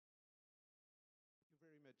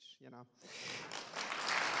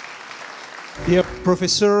Dear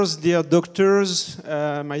professors, dear doctors,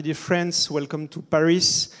 my dear friends, welcome to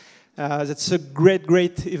Paris. That's a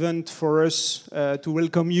great event for us to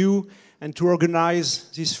welcome you and to organize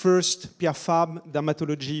this first Pierre Fabre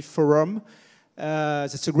Dermatology Forum.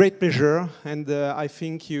 That's a great pleasure, and I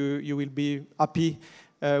think you will be happy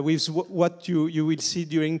with what you will see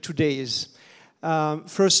during today's.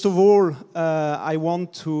 First of all, I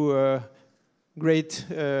want to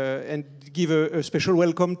and give a special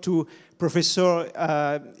welcome to Professor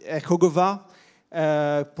Erkogova.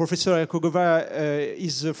 Professor Erkogova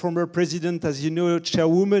is the former president, as you know,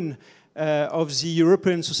 chairwoman of the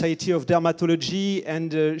European Society of Dermatology,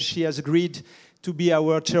 and she has agreed to be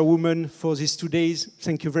our chairwoman for these 2 days.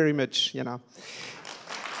 Thank you very much, Jana.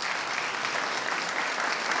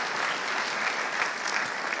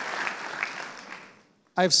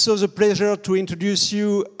 I have so the pleasure to introduce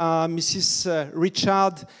you Mrs.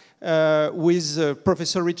 Richard, with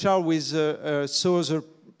Professor Richard, with the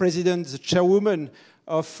president, the chairwoman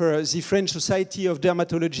of the French Society of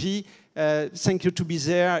Dermatology. Thank you to be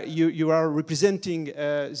there. You are representing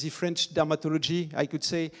the French dermatology, I could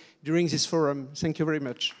say, during this forum. Thank you very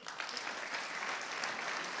much.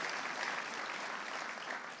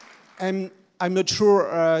 I'm not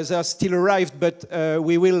sure they are still arrived, but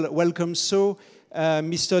we will welcome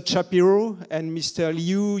Mr. Shapiro and Mr.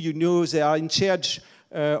 Liu. You know they are in charge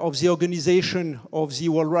of the organization of the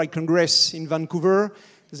Worldwide Congress in Vancouver.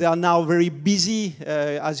 They are now very busy,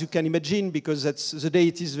 as you can imagine, because the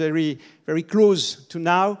date is very close to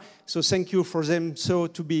now. So thank you for them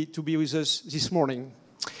to be with us this morning.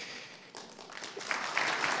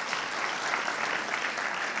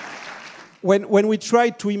 When we try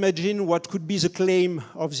to imagine what could be the claim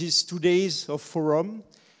of these 2 days of forum,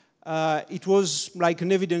 it was like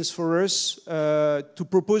an evidence for us to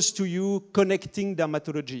propose to you connecting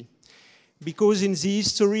dermatology. Because in the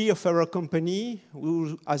history of our company,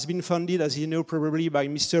 who has been founded, as you know, probably by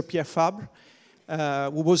Mr. Pierre Fabre,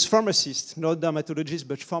 who was pharmacist, not dermatologist,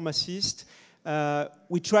 but pharmacist,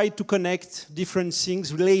 we tried to connect different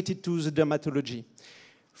things related to the dermatology.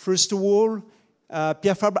 First of all,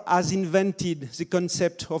 Pierre Fabre has invented the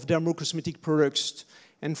concept of dermo-cosmetic products.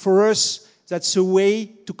 And for us, that's a way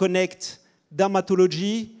to connect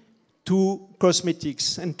dermatology to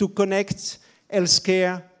cosmetics and to connect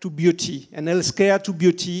healthcare to beauty. And healthcare to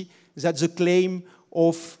beauty, that's the claim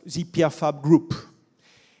of the Pierre Fabre group.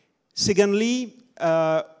 Secondly,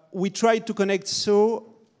 we try to connect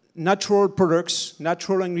natural products,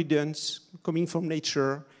 natural ingredients coming from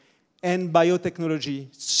nature, and biotechnology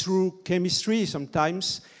through chemistry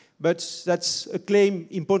sometimes, but that's a claim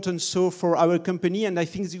important for our company, and I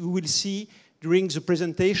think you will see during the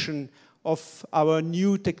presentation of our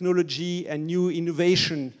new technology and new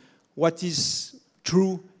innovation what is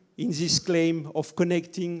true in this claim of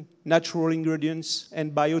connecting natural ingredients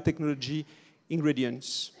and biotechnology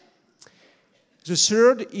ingredients. The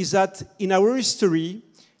third is that in our history,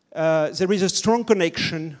 there is a strong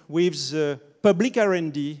connection with the public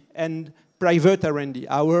R&D and private R&D,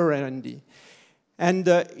 our R&D. And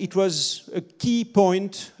it was a key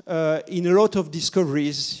point in a lot of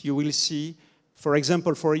discoveries you will see, for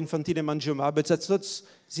example, for infantile hemangioma, but that's not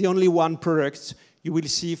the only one product you will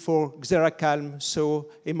see for Xeracalm,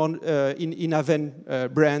 in Aven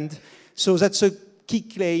brand. So that's a key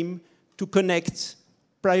claim to connect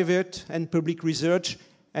private and public research.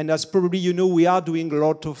 And as probably you know, we are doing a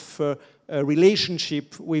lot of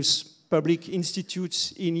relationship with public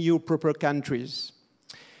institutes in your proper countries.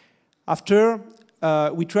 After,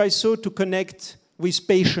 we try to connect with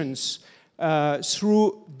patients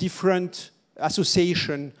through different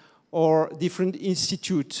associations or different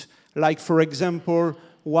institutes, like, for example,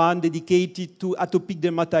 one dedicated to atopic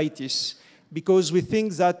dermatitis, because we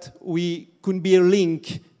think that we could be a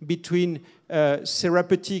link between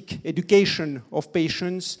therapeutic education of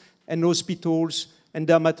patients and hospitals and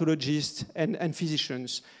dermatologists and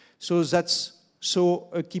physicians. So that's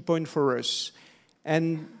a key point for us.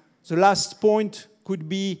 And the last point could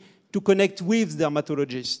be to connect with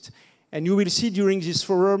dermatologists. And you will see during this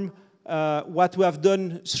forum what we have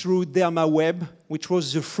done through DermaWeb, which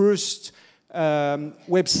was the first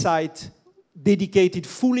website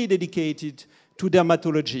fully dedicated to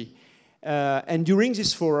dermatology. And during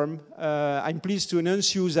this forum, I'm pleased to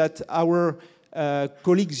announce you that our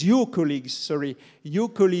your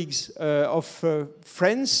colleagues of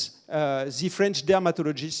France, the French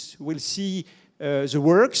dermatologists will see the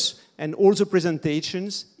works and all the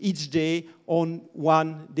presentations each day on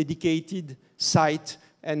one dedicated site,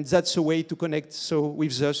 and that's a way to connect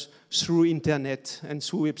with us through internet and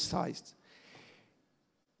through websites.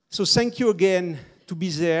 So thank you again to be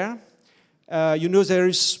there. You know, there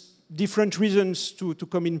is different reasons to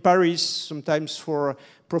come in Paris, sometimes for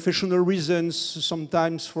professional reasons,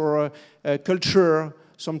 sometimes for culture,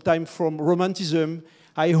 sometimes from romanticism.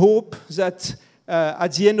 I hope that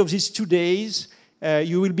at the end of these 2 days,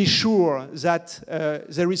 you will be sure that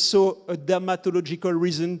there is so a dermatological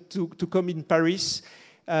reason to come in Paris.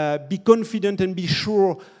 Be confident and be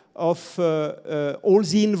sure of all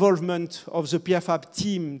the involvement of the Pierre Fabre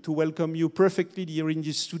team to welcome you perfectly during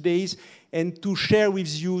these 2 days and to share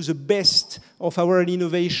with you the best of our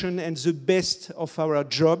innovation and the best of our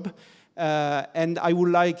job. And I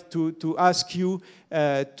would like to ask you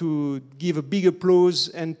to give a big applause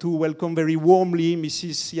and to welcome very warmly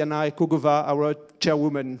Mrs. Jana Kogova, our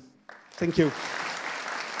chairwoman. Thank you.